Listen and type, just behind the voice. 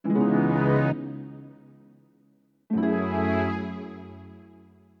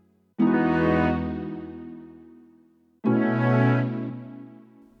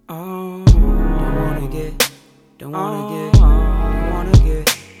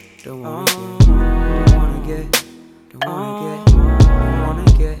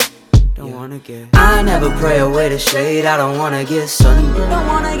I never pray away the shade, I don't wanna get sunburned.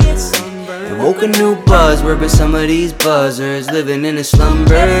 And woke a new buzzword, but some of these buzzers living in a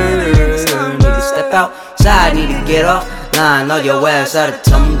slumber. Need to step outside, need to get off line, love your ass out of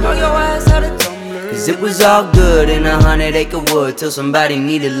Tumblr. Cause it was all good in 100-acre wood till somebody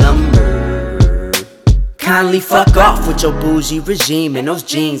needed lumber. Kindly fuck off with your bougie regime and those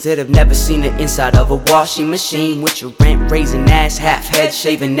jeans that have never seen the inside of a washing machine. With your rent-raising ass, half-head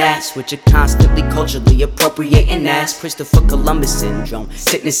shaving ass, with your constantly culturally appropriating ass. Christopher Columbus syndrome,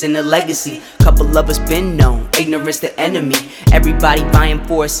 sickness in the legacy. Couple of us been known, ignorance the enemy. Everybody vying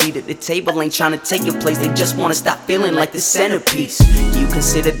for a seat at the table, ain't trying to take your place, they just wanna stop feeling like the centerpiece. Do you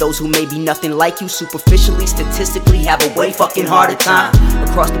consider those who may be nothing like you superficially, statistically have a way fucking harder time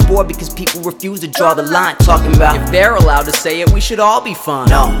across the board because people refuse to draw the line? Talking about if they're allowed to say it, we should all be fine.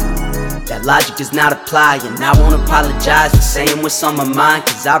 No, that logic does not apply, and I won't apologize for saying what's on my mind,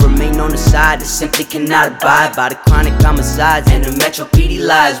 cause I remain on the side that simply cannot abide by the chronic homicides and the Metro PD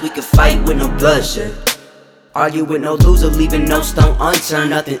lies. We could fight with no bloodshed, argue with no loser, leaving no stone unturned,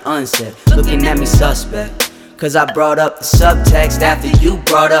 nothing unsaid. Looking at me suspect, cause I brought up the subtext after you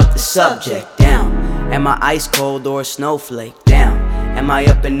brought up the subject. Down, am I ice cold or a snowflake? Down, am I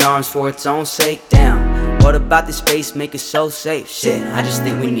up in arms for its own sake? Down, what about this space make it so safe? Shit, I just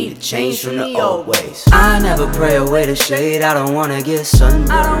think we need to change from the old ways. I never pray away the shade, I don't wanna get sunburned.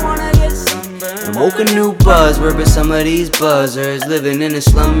 And woke a new buzzword, but some of these buzzers living in a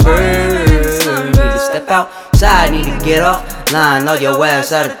slumber. Need to step outside, need to get off line, love your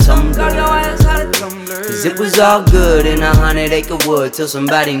ass out of Tumblr. Cause it was all good in 100-acre wood till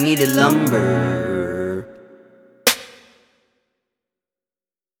somebody needed lumber.